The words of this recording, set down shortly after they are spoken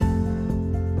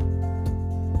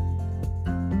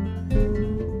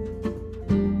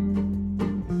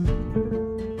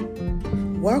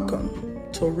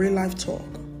Welcome to Real Life Talk.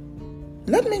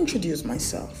 Let me introduce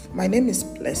myself. My name is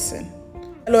Blessing.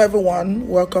 Hello everyone,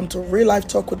 welcome to Real Life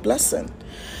Talk with Blessing.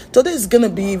 Today is going to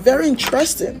be very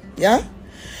interesting,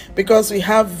 because we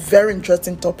have very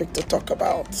interesting topic to talk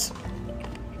about.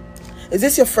 Is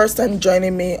this your first time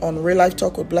joining me on Real Life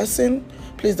Talk with Blessing?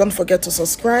 Please don't forget to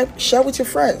subscribe, share with your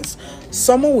friends.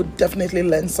 Someone would definitely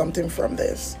learn something from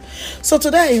this. So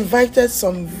today I invited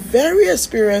some very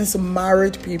experienced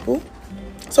married people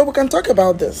so we can talk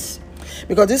about this,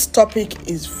 because this topic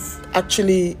is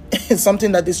actually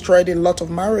something that destroyed a lot of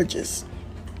marriages.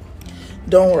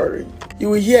 Don't worry. You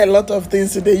will hear a lot of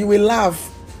things today. You will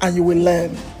laugh and you will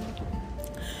learn.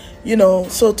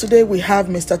 So today we have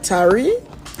Mr. Tari.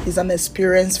 He's an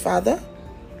experienced father.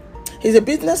 He's a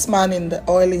businessman in the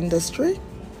oil industry.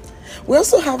 We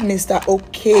also have Mr.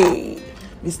 OK.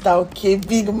 Mr. OK,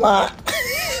 big man.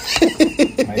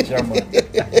 My German.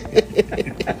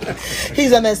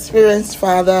 He's an experienced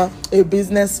father, a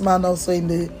businessman also in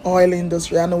the oil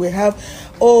industry. And we have,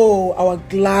 our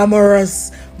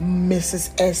glamorous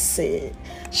Mrs. Essay.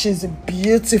 She's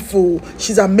beautiful.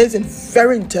 She's amazing,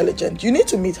 very intelligent. You need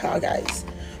to meet her, guys.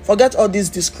 Forget all this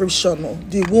description.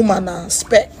 The woman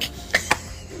spec.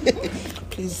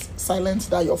 Please silence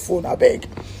that your phone, I beg.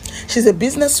 She's a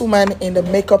businesswoman in the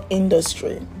makeup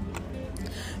industry.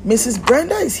 Mrs.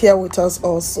 Brenda is here with us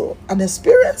also, an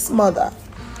experienced mother,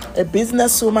 a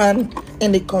businesswoman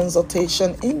in the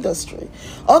consultation industry.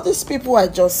 All these people I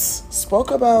just spoke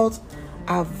about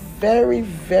are very,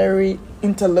 very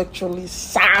intellectually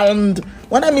sound.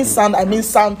 When I mean sound, I mean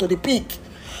sound to the peak.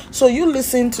 So you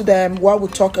listen to them while we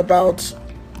talk about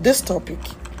this topic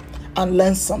and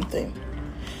learn something.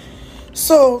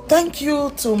 So thank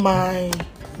you to my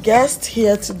guest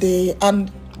here today.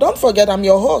 And don't forget, I'm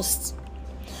your host.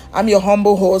 I'm your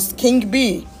humble host, King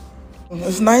B.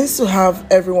 It's nice to have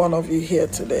every one of you here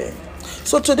today.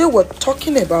 So today we're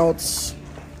talking about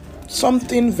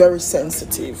something very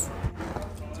sensitive,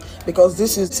 because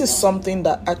this is something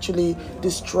that actually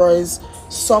destroys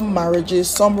some marriages,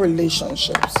 some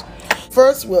relationships.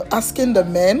 First, we're asking the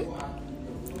men,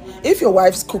 if your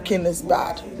wife's cooking is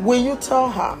bad, will you tell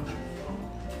her?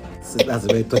 That's a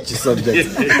very touchy subject.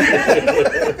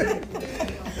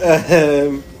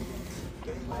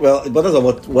 Well, it matters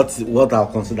about what I'll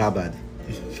consider bad.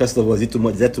 First of all, is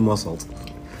there too much salt?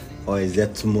 Or is there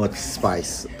too much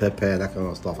spice, pepper, that kind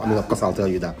of stuff? I mean, of course, I'll tell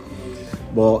you that.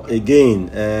 But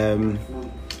again,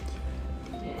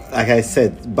 like I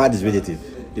said, bad is relative.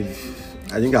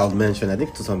 I think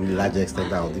to some large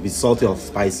extent, if it's salty or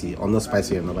spicy, or not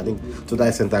spicy enough, I think to that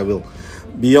extent I will.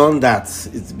 Beyond that,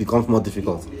 it becomes more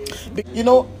difficult.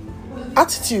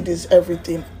 Attitude is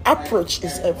everything. Approach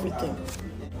is everything.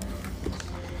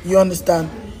 You understand?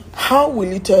 How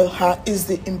will you tell her is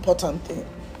the important thing.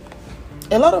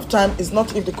 A lot of time, it's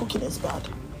not if the cooking is bad,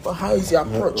 but how is your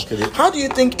approach? Okay. How do you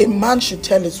think a man should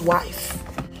tell his wife?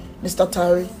 Mr.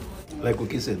 Tari? Like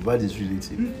Oki said, bad is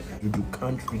relative. You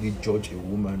can't really judge a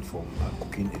woman from her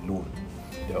cooking alone.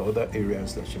 There are other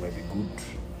areas that she might be good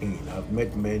in. I've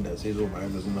met men that say, my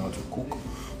wife doesn't know how to cook.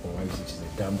 My wife says she's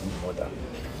a damn good mother.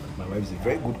 My wife is a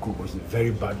very good cook, but she's a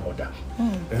very bad mother.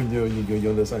 And you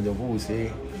understand? People will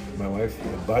say, my wife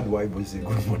is a bad wife, but she's a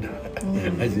good mother.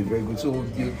 That's a very good. So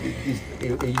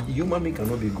a human being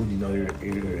cannot be good in all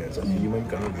areas, and a human being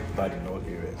cannot be bad in all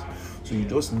areas. So you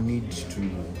just need to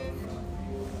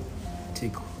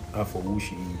take her for who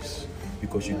she is,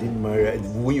 because you didn't marry her.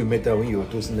 When you met her, when you were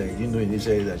toasting her, you didn't know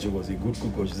initially that she was a good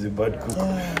cook or she's a bad cook.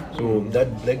 So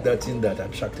that thing that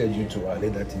attracted you to her,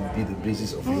 let that thing be the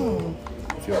basis of your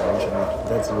relationship.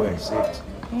 That's the way I say it.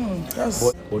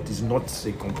 But it's not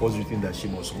a compulsory thing that she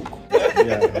must cook.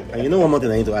 And one more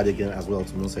thing I need to add again as well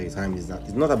to most of the time is that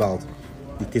it's not about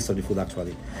the taste of the food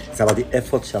actually. It's about the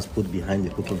effort she has put behind the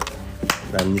cooking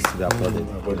that needs to be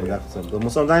applauded. But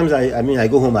sometimes I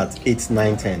go home at 8,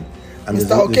 9, 10. And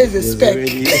Mr. OK is a spec.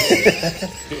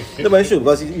 No, but it's true,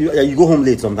 because you go home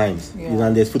late sometimes,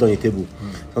 and there's food on your table.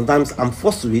 Sometimes I'm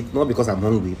forced to eat, not because I'm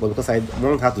hungry, but because I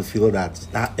want her to feel that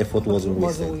effort wasn't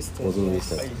wasted.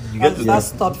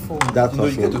 That's thoughtful.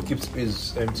 You get to keep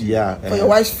space empty. For your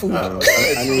wife's food. And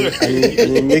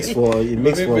it makes for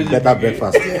better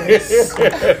breakfast. Yes.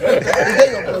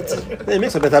 It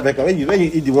makes for better breakfast. When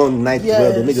you eat the one night,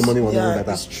 they make the morning one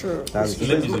better. It's true.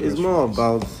 It's more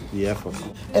about the effort.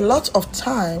 A lot of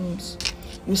times,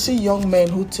 you see young men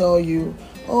who tell you,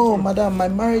 madam, my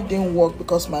marriage didn't work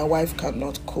because my wife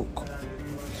cannot cook.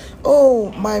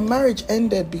 My marriage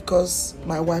ended because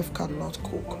my wife cannot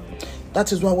cook.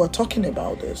 That is why we're talking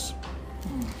about this.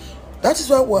 That is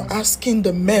why we're asking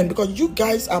the men, because you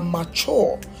guys are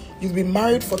mature. You've been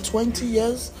married for 20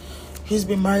 years. He's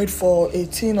been married for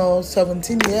 18 or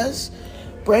 17 years.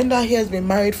 Brenda here has been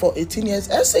married for 18 years.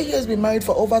 Essay here has been married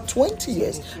for over 20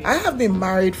 years. I have been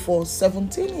married for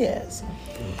 17 years.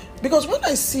 Because when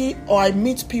I see or I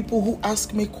meet people who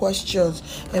ask me questions,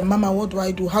 and Mama, what do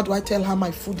I do? How do I tell her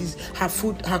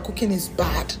her cooking is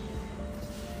bad?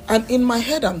 And in my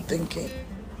head, I'm thinking,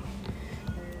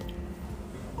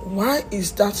 why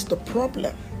is that the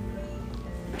problem?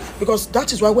 Because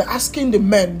that is why we're asking the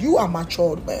men. You are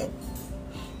matured men.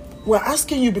 We're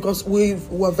asking you because we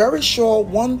were very sure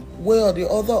one way or the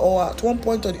other, or at one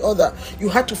point or the other, you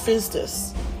had to face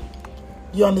this.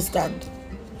 You understand?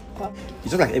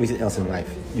 It's just like everything else in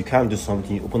life. You can't do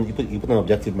something. You put an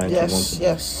objective mind to want to do.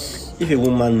 Yes. If a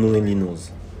woman knowingly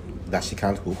knows that she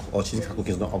can't cook, or she thinks her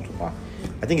cooking is not up to par,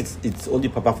 I think it's only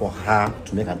proper for her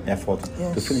to make an effort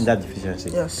to fill in that deficiency.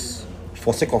 Yes.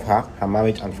 For sake of her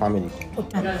marriage and family.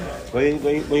 But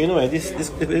you know, this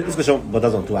question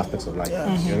bothers on two aspects of life.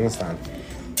 You understand?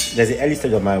 There's the early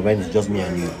stage of marriage when it's just me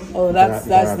and you. Oh, that's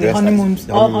the honeymoon.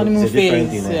 Honeymoon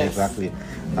phase. Yes. Exactly.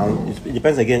 And it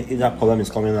depends again if that problem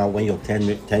is coming out when you're 10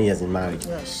 years in marriage.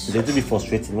 Yes. It's a little bit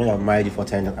frustrating when you're married for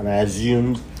 10 years, and I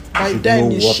assumed by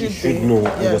then you should know,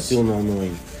 and you're still not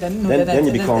knowing.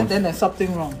 Then there's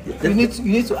something wrong. You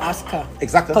need to ask her.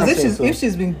 Exactly. Because if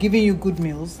she's been giving you good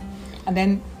meals, and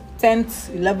then 10th,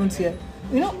 11th year,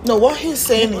 you know. No, what he's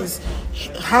saying is,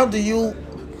 how do you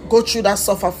go through that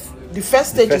suffer? The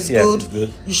first stage is good.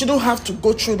 You shouldn't have to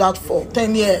go through that for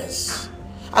 10 years.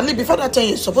 At least before that 10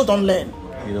 years, suppose don't learn.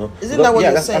 You know, isn't that what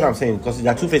you're saying? That's what I'm saying. Because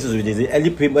there are two phases with this. The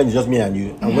early period when it's just me and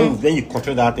you, and when you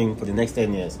control that thing for the next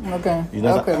 10 years. Okay. You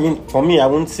know, I mean, for me, it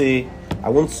wouldn't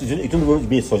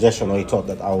be a suggestion or a thought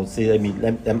that I would say,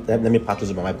 let me practice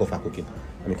with my wife for cooking.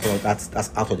 I mean, that's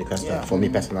out of the question for me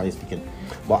personally speaking.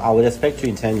 But I would expect you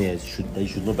in 10 years you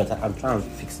should know better and try and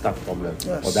fix that problem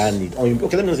or that need. Or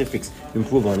let me not say fix,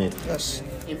 improve on it. Yes.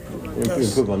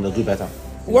 Improve on it, do better.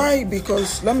 Why?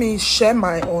 Because let me share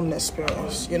my own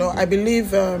experience. You know, I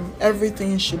believe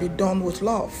everything should be done with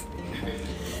love.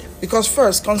 Because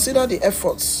first, consider the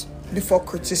efforts before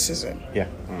criticism. Yeah.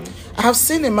 I have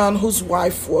seen a man whose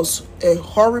wife was a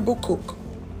horrible cook,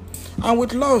 and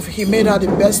with love, he made her the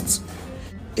best.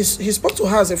 He spoke to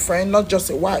her as a friend, not just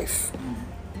a wife.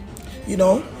 You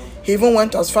know, he even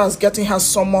went as far as getting her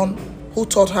someone who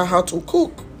taught her how to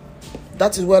cook.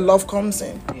 That is where love comes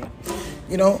in.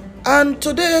 You know, and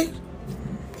today,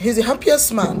 he's the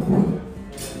happiest man.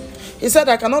 He said,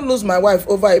 I cannot lose my wife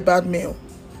over a bad meal.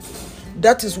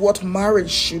 That is what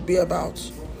marriage should be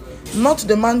about. Not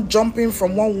the man jumping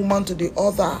from one woman to the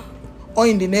other, or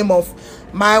in the name of,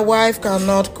 my wife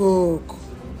cannot cook.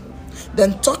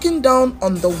 Then talking down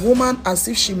on the woman as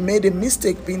if she made a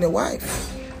mistake being a wife.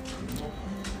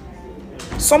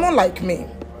 Someone like me,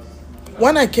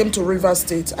 when I came to Rivers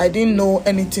State, I didn't know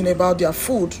anything about their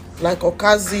food, like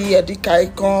okazi,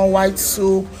 edikaikon, white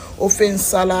soup, ofe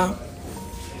nsala.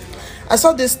 I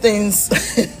saw these things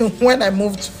when I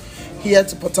moved here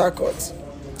to Port Harcourt.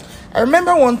 I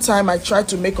remember one time I tried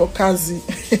to make okazi.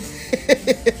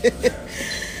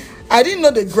 I didn't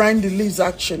know they grind the leaves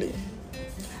actually.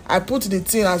 I put the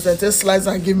tin as they slice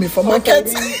and give me for market.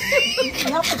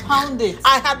 You have to pound it.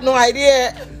 I had no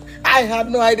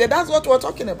idea. That's what we're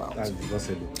talking about. I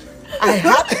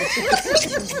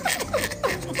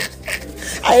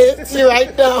hate you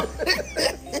right now.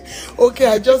 Okay,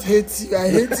 I just hate you. I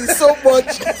hate you so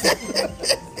much.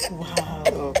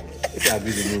 Wow. I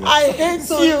hate you. I hate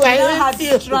you.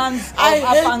 I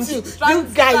hate you. You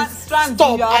guys,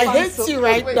 stop. I hate you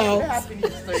right now.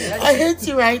 I hate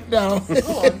you right now.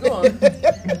 Go on.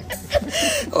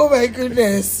 Oh my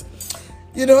goodness.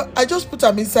 You know, I just put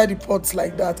them inside the pots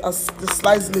like that as the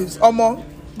sliced leaves. Omo,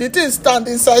 the thing stand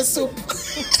inside soup.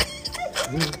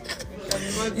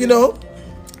 You know,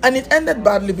 and it ended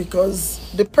badly because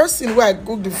the person who I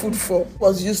cooked the food for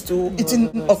was used to eating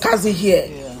okazi here.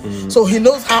 So he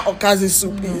knows how okazi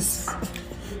soup is.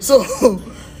 So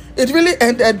it really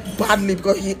ended badly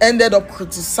because he ended up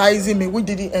criticizing me, which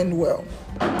didn't end well.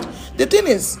 The thing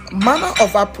is, manner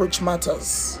of approach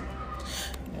matters.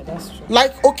 That's true.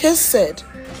 Like Oke said,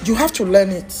 you have to learn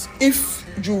it if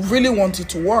you really want it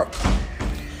to work.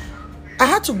 I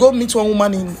had to go meet one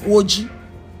woman in Woji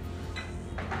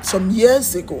some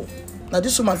years ago. Now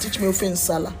this woman teach me ofe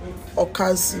nsala,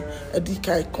 okazi,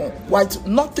 edikaikon, white,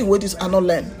 nothing with this I not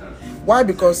learn. Why?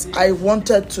 Because I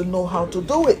wanted to know how to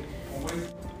do it.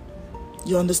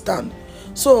 You understand?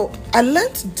 So I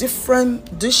learned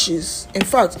different dishes. In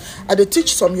fact, I did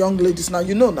teach some young ladies now.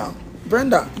 You know now,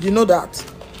 Brenda, you know that.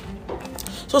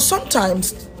 So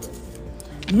sometimes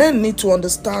men need to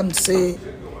understand, say,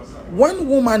 when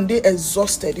woman they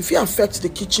exhausted, if it affects the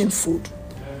kitchen food,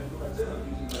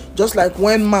 just like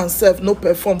when man self no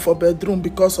perform for bedroom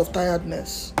because of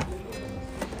tiredness.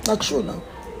 Not true now.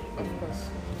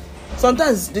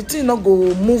 Sometimes the thing not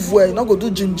go move well, not go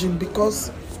do gym because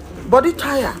body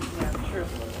tired.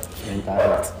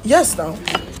 Yes now.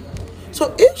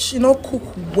 So if she not cook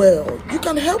well, you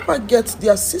can help her get the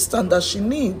assistance that she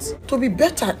needs to be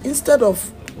better instead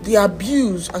of the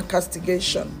abuse and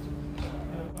castigation.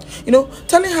 You know,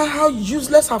 telling her how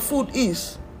useless her food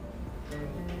is.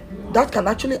 That can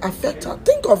actually affect her.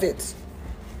 Think of it.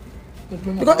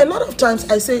 Because a lot of times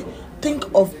I say, think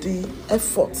of the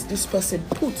effort this person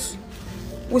puts.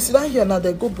 We sit down here now,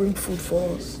 they go bring food for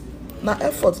us. Now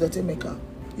effort that they make her.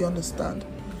 You understand?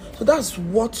 So that's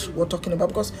what we're talking about,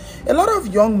 because a lot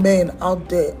of young men out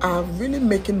there are really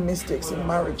making mistakes in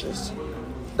marriages.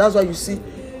 That's why you see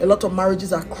a lot of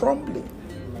marriages are crumbling.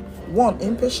 One,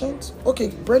 impatient. Okay,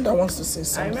 Brenda wants to say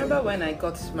something. I remember when I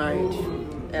got married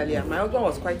earlier. My husband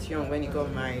was quite young when he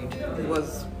got married. He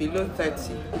was below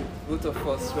 30, both of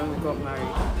us, when we got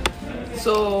married.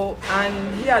 So,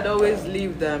 and he had always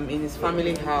lived in his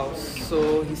family house.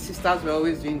 So his sisters were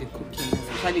always doing the cooking,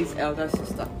 especially his elder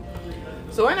sister.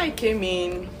 So when I came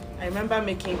in, I remember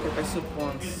making pepper soup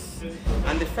once,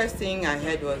 and the first thing I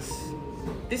heard was,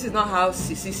 this is not how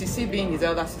Sisi being his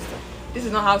elder sister, this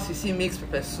is not how Sisi makes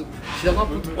pepper soup. She does not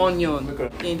put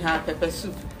onion in her pepper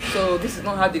soup. So this is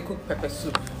not how they cook pepper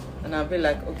soup. And I'll be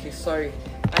like, okay, sorry.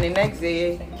 And the next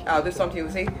day, I'll do something,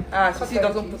 we'll say, Sisi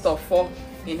doesn't put a fork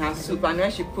in her soup, and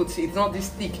when she puts it, it's not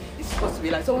this thick, it's supposed to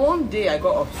be like. So one day I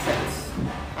got upset.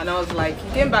 And I was like,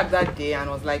 he came back that day and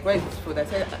was like, where's this food? I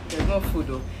said, there's no food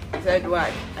though. He said,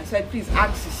 why? I said, please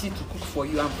ask Sisi to cook for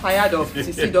you. I'm tired of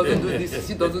Sisi doesn't do this,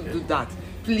 Sisi doesn't do that.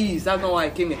 Please, that's not why I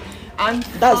came in. And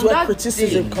that's where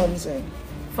criticism comes in.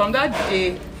 From that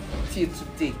day till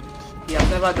today, he has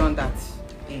never done that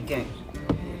again.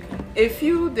 A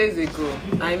few days ago,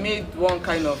 I made one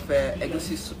kind of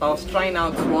egusi soup. I was trying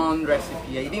out one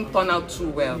recipe. It didn't turn out too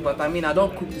well, but I mean, I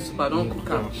don't cook the soup, I don't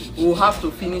cook it. We'll have to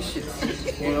finish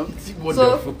it, you know.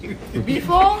 So,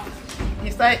 before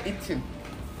he started eating,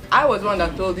 I was one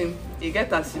that told him, you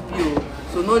get a CPO,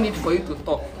 so no need for you to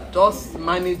talk. Just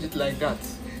manage it like that.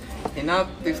 He now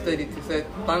tasted it. He said,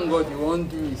 thank God you won't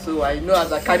do it. So I know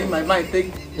as I carry my mind,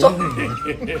 take chop.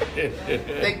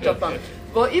 Take chop.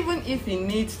 But even if he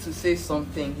needs to say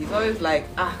something, he's always like,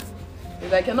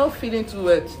 he's like, you're not feeling too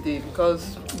well today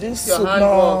because this your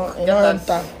handwork,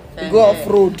 you go off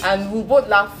road. And we both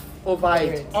laugh over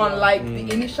it. Unlike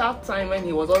the initial time when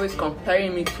he was always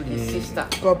comparing me to his sister.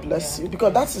 God bless you.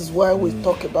 Because that is why we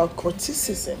talk about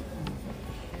criticism.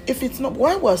 If it's not,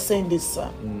 why we're saying this, sir,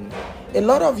 a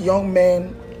lot of young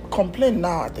men complain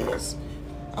nowadays.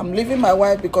 I'm leaving my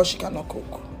wife because she cannot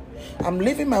cook. I'm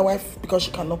leaving my wife because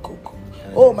she cannot cook.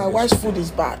 Oh, my wife's food is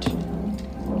bad.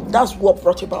 That's what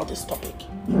brought about this topic.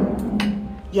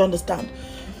 You understand?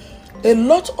 A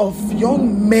lot of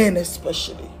young men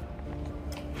especially,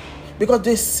 because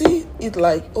they see it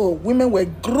like, oh, women were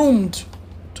groomed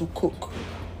to cook.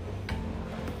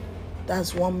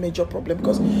 That's one major problem.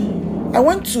 Because I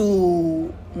went to,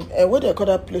 where they call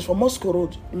that place, for Moscow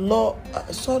Road,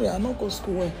 sorry, I don't go to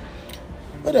school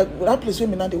where that place where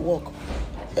me now they work,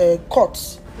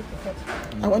 Courts.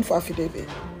 I went for affidavit.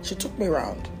 She took me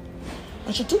around.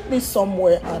 And she took me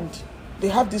somewhere and they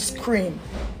have this screen.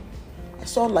 I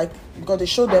saw like, because they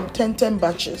showed them 10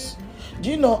 batches. Do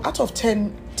you know, out of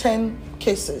 10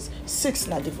 cases, 6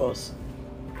 na divorce.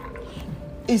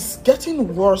 It's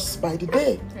getting worse by the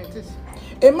day.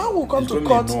 A man will come to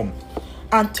court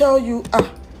and tell you,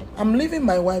 I'm leaving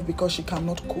my wife because she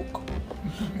cannot cook.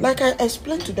 Like I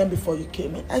explained to them before you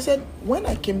came in, I said, when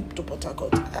I came to Port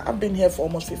Harcourt, I've been here for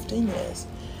almost 15 years.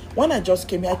 When I just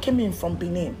came here, I came in from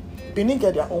Benin. Benin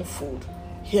get their own food.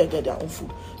 Here get their own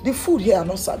food. The food here are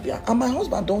not Sabia. And my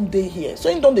husband don't day here.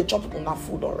 So he don't they chop enough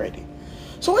food already.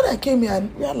 So when I came here, I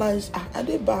realized, I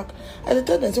did back. I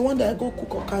tell them, so one day I go cook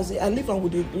okazi. I leave them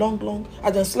with a long,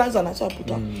 I then slice and I start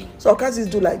put on. So okazis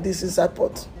do like this inside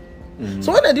pot.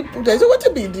 So when I did put, I said,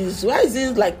 what be this? Why is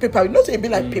this like paper? You know, say it be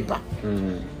like paper.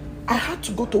 I had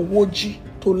to go to Woji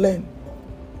to learn.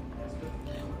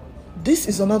 This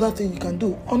is another thing you can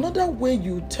do. Another way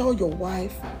you tell your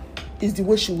wife is the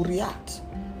way she will react.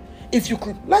 If you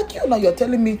could, like you now, you're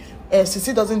telling me,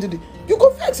 Sisi doesn't do this. You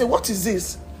go back and say, what is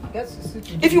this?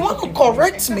 If you want to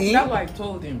correct me, that's what I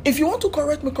told him. If you want to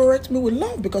correct me with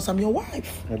love, because I'm your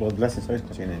wife. Yeah, but blessing, sorry to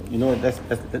continue. You know, let's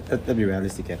be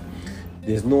realistic here.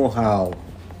 There's no how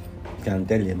you can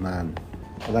tell a man,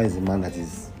 whether it's a man that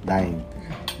is dying,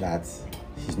 that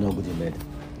he's not good in bed.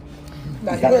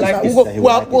 Like, That- like this We'll, that he will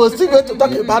like we'll it. still going to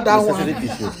talk about that It's a one.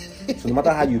 sensitive issue. So no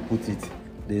matter how you put it,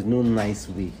 there's no nice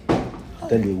way to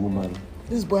tell a woman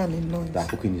This boy an noise. that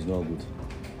cooking is not good.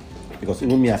 Because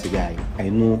even me as a guy, I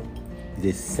know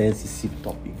it's a sensitive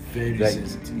topic. Very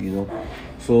sensitive. You know.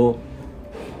 So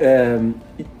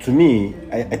to me,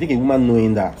 I think a woman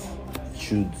knowing that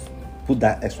should put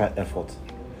that extra effort.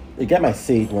 A guy might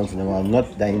say it once in a while, not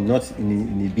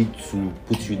in a bid to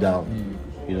put you down,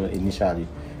 you know, initially.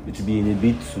 It should be in a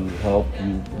bid to help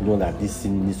you know that this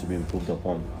thing needs to be improved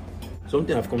upon.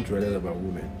 Something I've come to realize about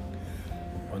women,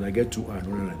 when I get too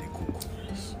annoyed and they cook,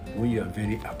 when you are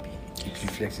very happy, it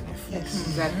reflects in the food.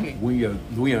 Exactly. When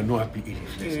you are not happy, it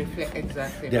reflects in the food.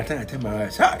 Exactly. There are times I tell my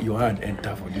wife, your hand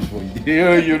enter for this one.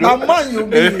 you know, A man you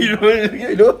be.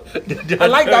 you know. I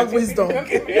like that wisdom.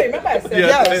 remember I said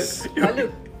Yes. But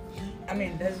look, I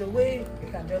mean, there's a way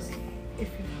you can just, if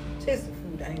you taste the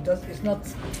food and it's not.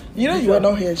 You know, you were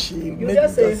not here. She made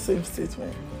just the say- same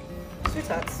statement.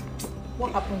 Sweetheart,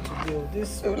 what happened to you?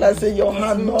 This. Let's say your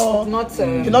hand, no, Not.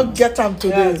 you not get them Yeah,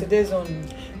 today. today's on.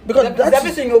 Because Is that's-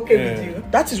 everything okay with you?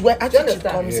 That is where attitude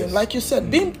understand? comes in. Yes. Like you said,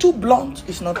 being too blunt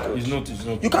is not good. It's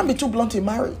not. You can't be too blunt in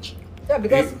marriage. Yeah,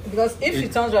 because if she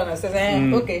turns around and says,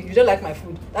 okay, you don't like my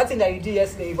food. That thing that you did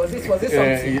yesterday, was this something?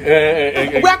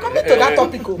 We are coming to that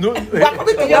topic. Oh. No, We are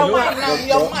coming to Your that man now,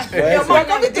 your man. Your man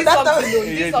now, you did that something. topic.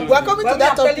 You did something. We are coming to But that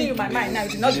I'm telling topic. you my mind now, you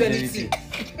did not do anything.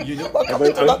 You know, We're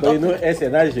coming to that But you know, topic. Esther,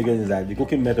 that is again is that the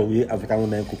cooking method we African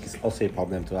women cook is also a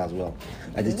problem to her as well.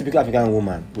 Like the typical African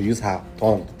woman will use her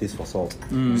tongue to taste for salt,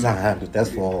 use her hand to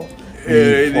taste for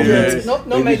yes. meat. No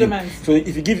Everything. measurements. So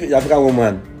if you give the African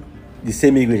woman the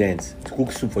same ingredients to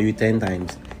cook soup for you 10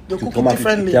 times, They'll to cook come it out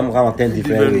differently. come out 10 different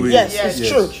Different ways. ways. Yes, Yes, it's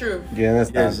true. True. Do you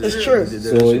understand? Yes, It's true.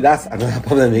 So that's another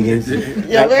problem again.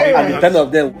 Yeah, very and right. the 10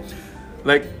 of them,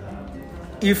 Like,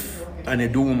 if an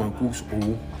Edo woman cooks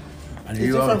owu and a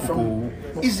Yoruba different cook from-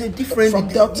 owu, it's a different. from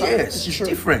Delta. Yes, It's it's true.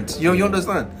 different. You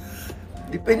understand?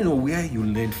 Depending on where you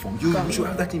learn from, you should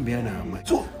have that thing behind our mind.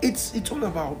 So it's all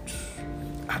about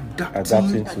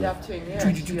adapting to. Adapting,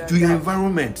 yeah. to your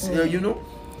environment. You know,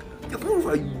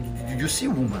 you see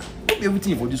woman. Not be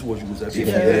everything for this world you go say.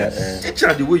 Teach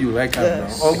her the way you like her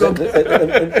Yes. now. Oh, God.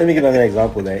 Let me give another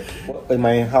example. Like in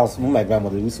my house, when my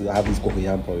grandmother used to have this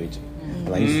cocoyam porridge,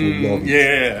 and I used to love it.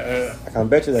 Yeah. I can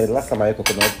bet you that the last time I ate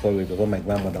coconut porridge was when my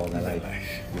grandmother was alive.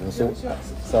 You know,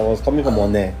 so I was coming from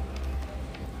on there,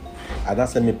 and that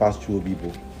sent me past through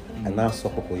Obibo, and now saw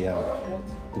cocoyam.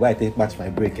 The way I take match my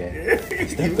break, she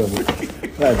stepped on me.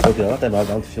 So I was talking. One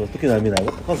time she was looking at me like,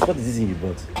 what is this thing you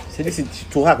brought? She said, listen,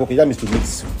 to her cocoyam is to make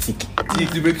soup thick.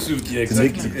 To make soup, yeah, To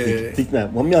make exactly. it thick now.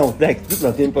 Mommy, I was like, this is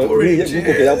not porridge. Porridge, We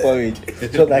cocoyam porridge.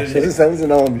 She was like, she hasn't seen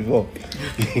that one before.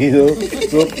 You know?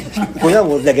 So cocoyam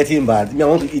was like getting bad. Me, I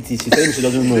want to eat it. She said she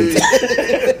doesn't know it.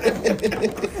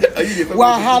 I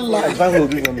Wahala. tried to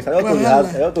do something.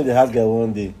 I told the house girl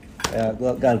one day,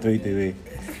 go and throw it away.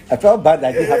 I felt bad that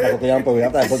I didn't have my cocoyam porridge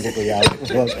after I bought cocoyam.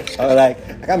 But I was like,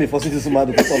 I can't be forcing this woman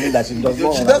to do something that she does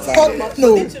not She does understand. not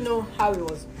know. Didn't you know how it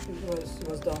was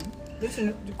done?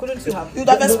 Couldn't you have? You'd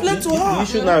have explained to The her.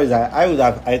 issue now is that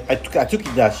I took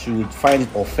it that she would find it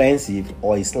offensive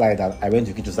or a slight that I went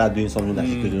to kitchen to start doing something that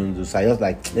she couldn't do. So I just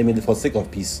like, let me do for sake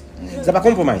of peace. It's about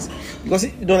compromise. Because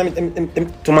you know,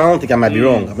 to my own thing, I might be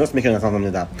wrong. I'm just making her understand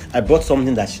something that I brought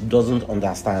something that she doesn't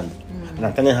understand. And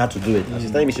I'm telling her to do it. And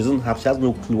she's telling me she has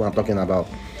no clue what I'm talking about.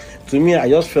 To me, I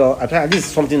just felt this is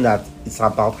something that it's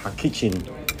about her kitchen.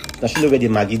 That she know where the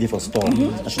Maggi dey for store.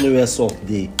 That she know where salt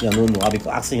dey. You know, I'll be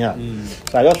asking her.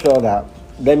 So I just felt that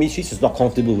she's not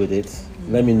comfortable with it.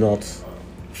 Let me not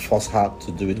force her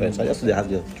to do it. Right? So I just have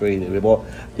to throw it away. But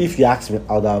if you ask me,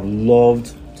 I would have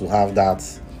loved to have that.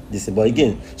 But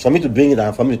again, for me to bring it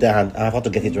and for me to tell her, I have to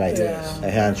get it right.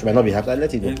 And she might not be happy. I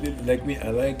let it go. Like me, I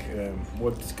like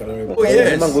what calorie. Oh,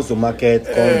 yes. Man goes to market,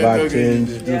 come back, okay.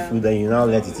 change, do food, then you now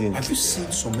let it in. Have you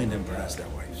seen some men embarrass their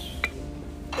wives?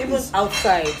 Even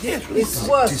outside, Yes, it's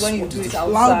worse this- when you what do is it this?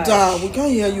 outside. Louder. We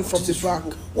can't hear you from the back.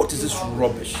 What is this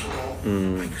rubbish?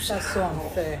 That's so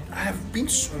unfair. I have been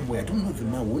somewhere. I don't know if the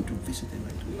man went to visit him.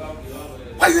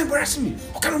 Why are you embarrassing me?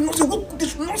 What kind of nonsense? What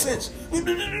this nonsense?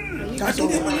 That's all.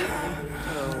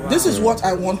 This is what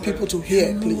I want people to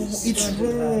hear, please. It's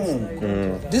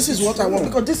wrong. This is what I want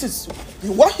because this is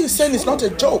what he's saying is not a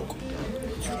joke.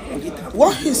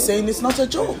 What he's saying is not a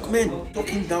joke. Men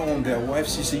talking down on their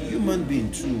wives is a human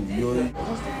being too.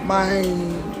 My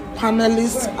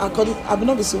panelists, according, I will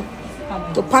not be so.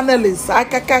 The panelists,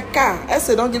 I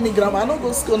say don't give me grammar. I don't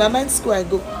go school. Na 9th school I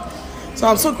go. So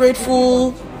I'm so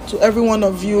grateful to every one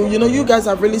of you. You know, you guys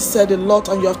have really said a lot,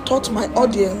 and you have taught my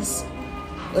audience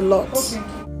a lot.